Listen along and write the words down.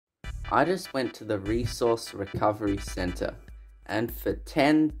I just went to the Resource Recovery Center, and for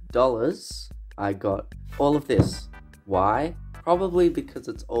 $10, I got all of this. Why? Probably because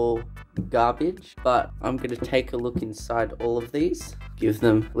it's all garbage, but I'm going to take a look inside all of these, give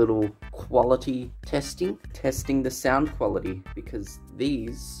them little quality testing the sound quality, because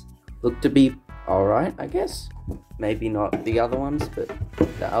these look to be alright, I guess. Maybe not the other ones, but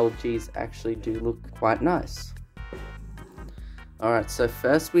the LGs actually do look quite nice. Alright, so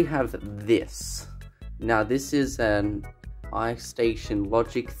first we have this. Now this is an iStation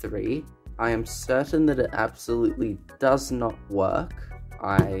Logic 3. I am certain that it absolutely does not work.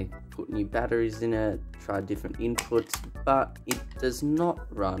 I put new batteries in it, tried different inputs, but it does not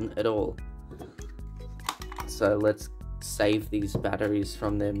run at all. So let's save these batteries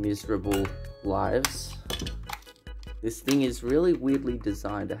from their miserable lives. This thing is really weirdly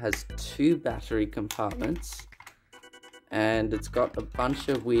designed. It has 2 battery compartments, and it's got a bunch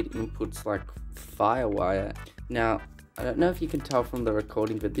of weird inputs like firewire. Now, I don't know if you can tell from the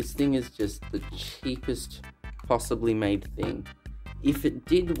recording, but this thing is just the cheapest possibly made thing. If it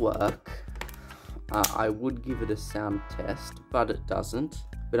did work, I would give it a sound test, but it doesn't.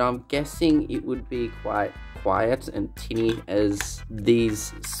 But I'm guessing it would be quite quiet and tinny, as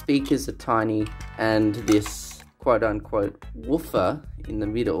these speakers are tiny and this quote-unquote woofer in the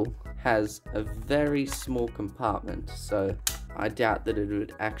middle has a very small compartment, so I doubt that it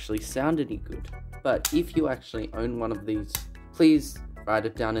would actually sound any good. But if you actually own one of these, please write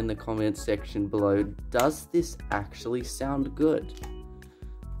it down in the comments section below. Does this actually sound good?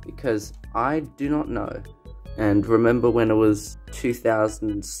 Because I do not know. And remember when it was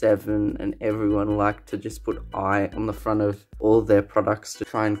 2007 and everyone liked to just put I on the front of all their products to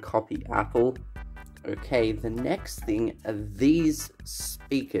try and copy Apple? Okay, the next thing are these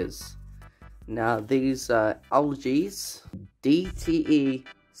speakers. Now these are LG's DTE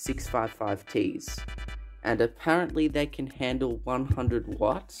 655Ts, and apparently they can handle 100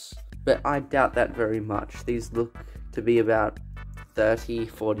 watts, but I doubt that very much. These look to be about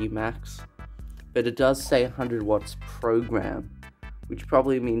 30-40 max, but it does say 100 watts program, which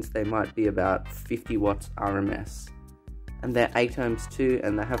probably means they might be about 50 watts RMS. And they're 8 ohms too,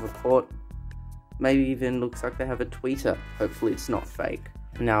 and they have a port. Maybe even looks like they have a tweeter. Hopefully it's not fake.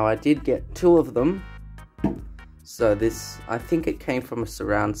 Now I did get 2 of them. So this, I think it came from a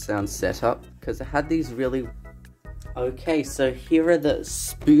surround sound setup, because it had these really... Okay, so here are the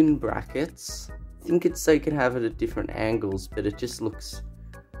spoon brackets. I think it's so you can have it at different angles, but it just looks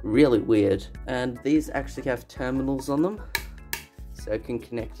really weird. And these actually have terminals on them, so you can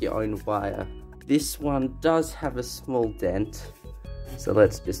connect your own wire. This one does have a small dent, so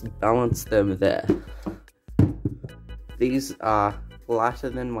let's just balance them there. These are lighter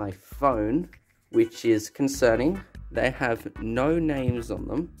than my phone, which is concerning. They have no names on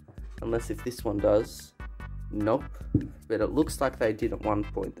them, unless if this one does. Nope, but it looks like they did at one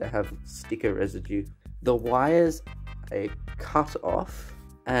point. They have sticker residue. The wires are cut off,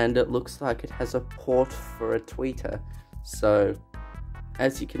 and it looks like it has a port for a tweeter. So,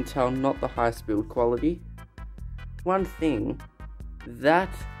 as you can tell, not the highest build quality. One thing, that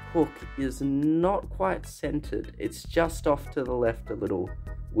hook is not quite centered. It's just off to the left a little,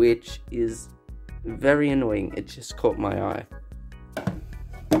 which is very annoying. It just caught my eye.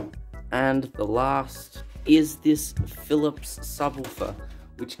 And the last is this Philips subwoofer,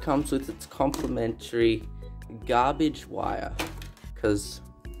 which comes with its complimentary garbage wire, because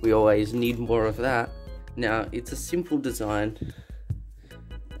we always need more of that. Now, it's a simple design,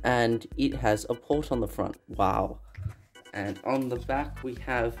 and it has a port on the front. Wow. And on the back we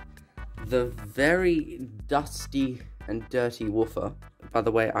have the very dusty and dirty woofer. By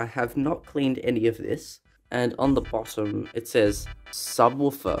the way, I have not cleaned any of this. And on the bottom it says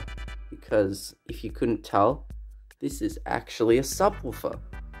subwoofer, because if you couldn't tell, this is actually a subwoofer.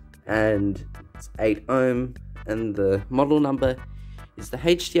 And it's 8 ohm, and the model number is the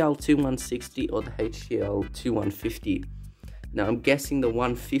HTL2160 or the HTL2150. Now I'm guessing the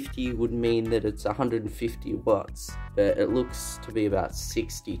 150 would mean that it's 150 watts, but it looks to be about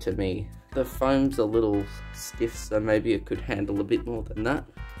 60 to me. The foam's a little stiff, so maybe it could handle a bit more than that.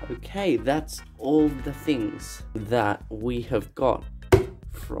 Okay, that's all the things that we have got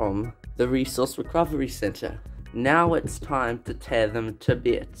from the Resource Recovery Center. Now it's time to tear them to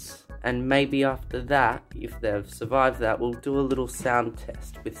bits. And maybe after that, if they've survived that, we'll do a little sound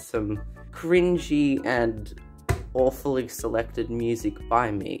test with some cringy and awfully selected music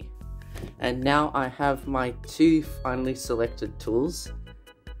by me. And now I have my 2 finely selected tools,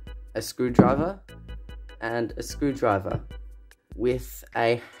 a screwdriver and a screwdriver with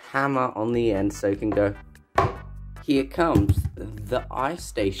a hammer on the end, so you can go here comes the eye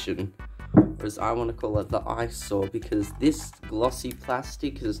station, or as I want to call it, the eyesore, because this glossy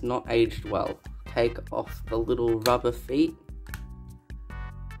plastic has not aged well. Take off the little rubber feet.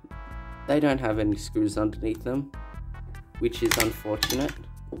 They don't have any screws underneath them, which is unfortunate.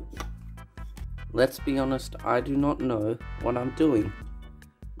 Let's be honest, I do not know what I'm doing,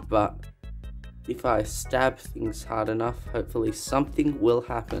 but if I stab things hard enough, hopefully something will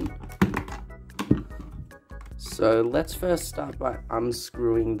happen. So let's first start by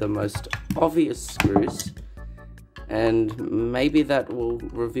unscrewing the most obvious screws, and maybe that will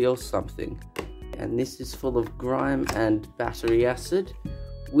reveal something. And this is full of grime and battery acid,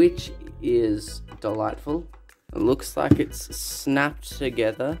 which is delightful. It looks like it's snapped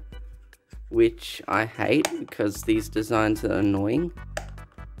together, which I hate because these designs are annoying.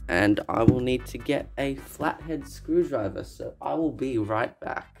 And I will need to get a flathead screwdriver, so I will be right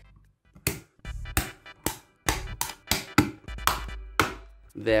back.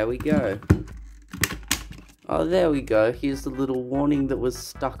 There we go. Oh, there we go. Here's the little warning that was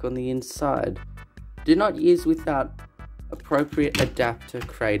stuck on the inside. Do not use without appropriate adapter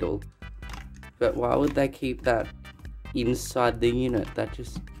cradle. But why would they keep that inside the unit? That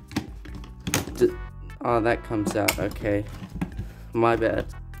just... Oh, that comes out. Okay. My bad.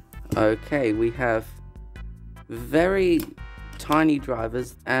 Okay, we have very tiny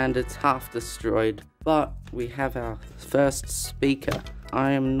drivers and it's half destroyed, but we have our first speaker.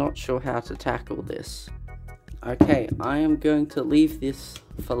 I am not sure how to tackle this. Okay, I am going to leave this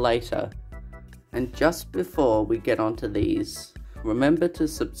for later. And just before we get onto these, remember to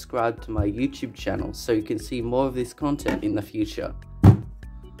subscribe to my YouTube channel so you can see more of this content in the future.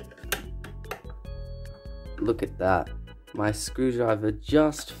 Look at that. My screwdriver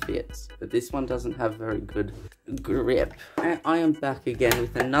just fits, but this one doesn't have very good grip. And I am back again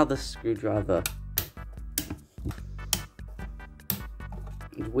with another screwdriver.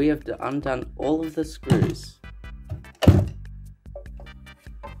 And we have undone all of the screws.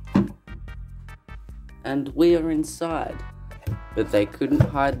 And we are inside, but they couldn't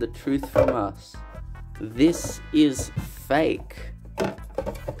hide the truth from us. This is fake.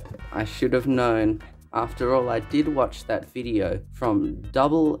 I should have known. After all, I did watch that video from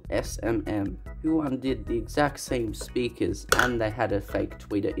Double SMM, who undid the exact same speakers and they had a fake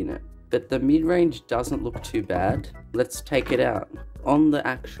tweeter in it. But the mid-range doesn't look too bad. Let's take it out. On the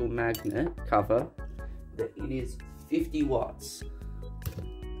actual magnet cover, it is 50 watts.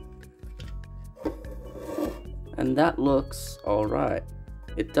 And that looks alright.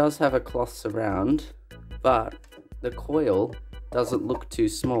 It does have a cloth surround, but the coil doesn't look too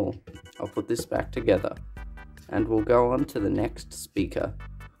small. I'll put this back together and we'll go on to the next speaker.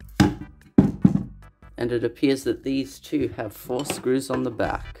 And it appears that these two have 4 screws on the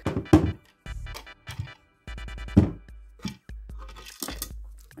back.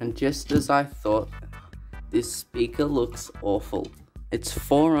 And just as I thought, this speaker looks awful. It's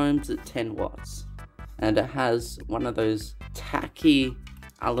 4 ohms at 10 watts. And it has one of those tacky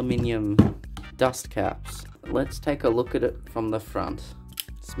aluminium dust caps. Let's take a look at it from the front.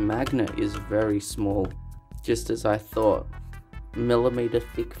 This magnet is very small, just as I thought. Millimeter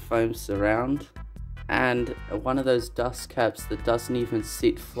thick foam surround, and one of those dust caps that doesn't even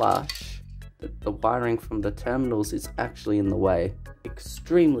sit flush. The wiring from the terminals is actually in the way.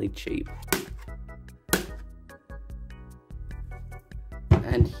 Extremely cheap.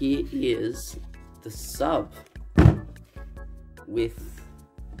 And here is the sub with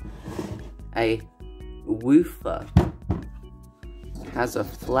a woofer. Has a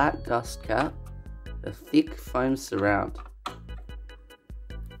flat dust cap, a thick foam surround.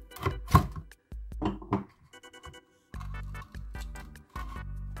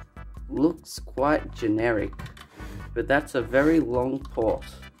 Looks quite generic, but that's a very long port,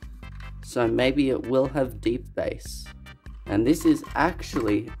 so maybe it will have deep bass. And this is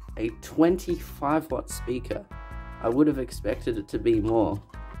actually a 25 watt speaker. I would have expected it to be more.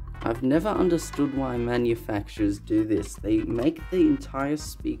 I've never understood why manufacturers do this. They make the entire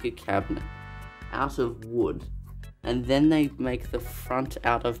speaker cabinet out of wood, and then they make the front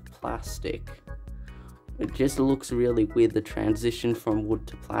out of plastic. It just looks really weird, the transition from wood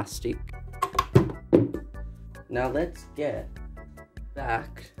to plastic. Now let's get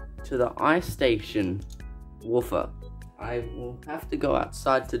back to the iStation woofer. I will have to go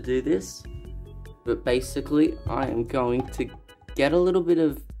outside to do this, but basically I am going to get a little bit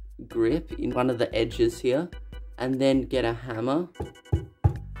of grip in one of the edges here, and then get a hammer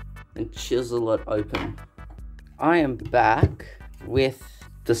and chisel it open. I am back with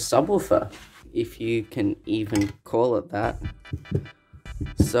the subwoofer, if you can even call it that.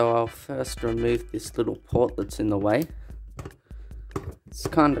 So I'll first remove this little port that's in the way. It's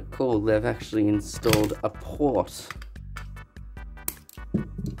kind of cool, they've actually installed a port.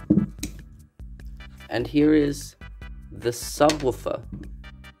 And here is the subwoofer.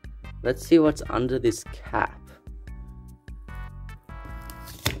 Let's see what's under this cap.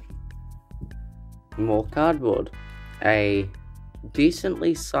 More cardboard. A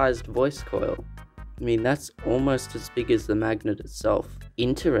decently sized voice coil. I mean, that's almost as big as the magnet itself.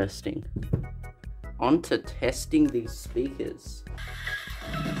 Interesting. On to testing these speakers.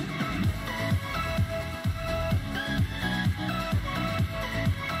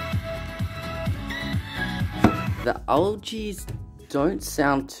 The OGs don't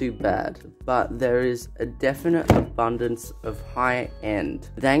sound too bad, but there is a definite abundance of high end,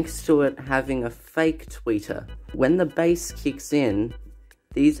 thanks to it having a fake tweeter. When the bass kicks in,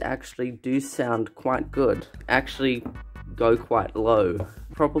 these actually do sound quite good, actually go quite low.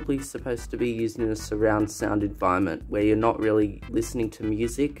 Probably supposed to be used in a surround sound environment where you're not really listening to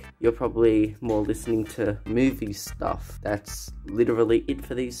music, you're probably more listening to movie stuff. That's literally it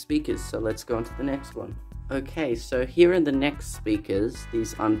for these speakers, so let's go on to the next one. Okay, so here are the next speakers,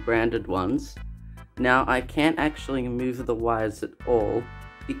 these unbranded ones. Now I can't actually move the wires at all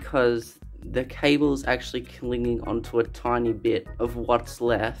because the cable's actually clinging onto a tiny bit of what's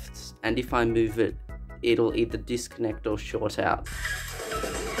left, and if I move it, it'll either disconnect or short out.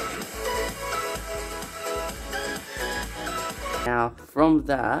 Now from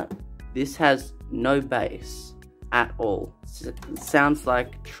that, this has no bass at all. It sounds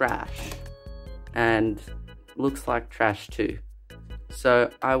like trash and looks like trash too.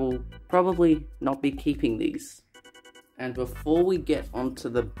 So I will probably not be keeping these. And before we get onto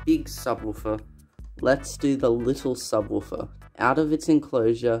the big subwoofer, let's do the little subwoofer. Out of its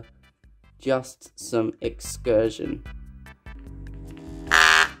enclosure, just some excursion.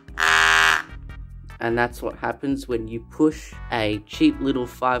 And that's what happens when you push a cheap little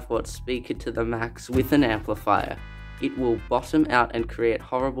 5-watt speaker to the max with an amplifier. It will bottom out and create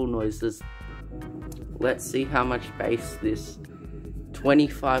horrible noises. Let's see how much bass this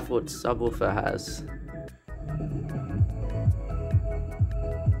 25-watt subwoofer has.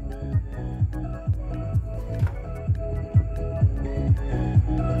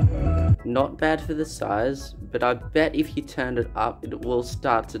 Not bad for the size, but I bet if you turn it up, it will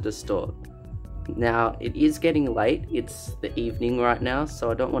start to distort. Now, it is getting late, it's the evening right now, so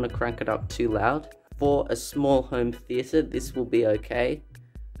I don't want to crank it up too loud. For a small home theatre, this will be okay,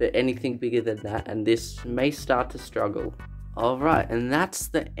 but anything bigger than that, and this may start to struggle. Alright, and that's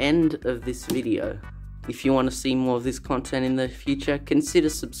the end of this video. If you want to see more of this content in the future, consider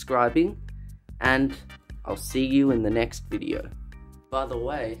subscribing, and I'll see you in the next video. By the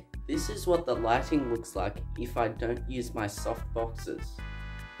way, this is what the lighting looks like if I don't use my soft boxes.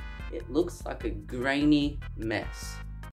 It looks like a grainy mess.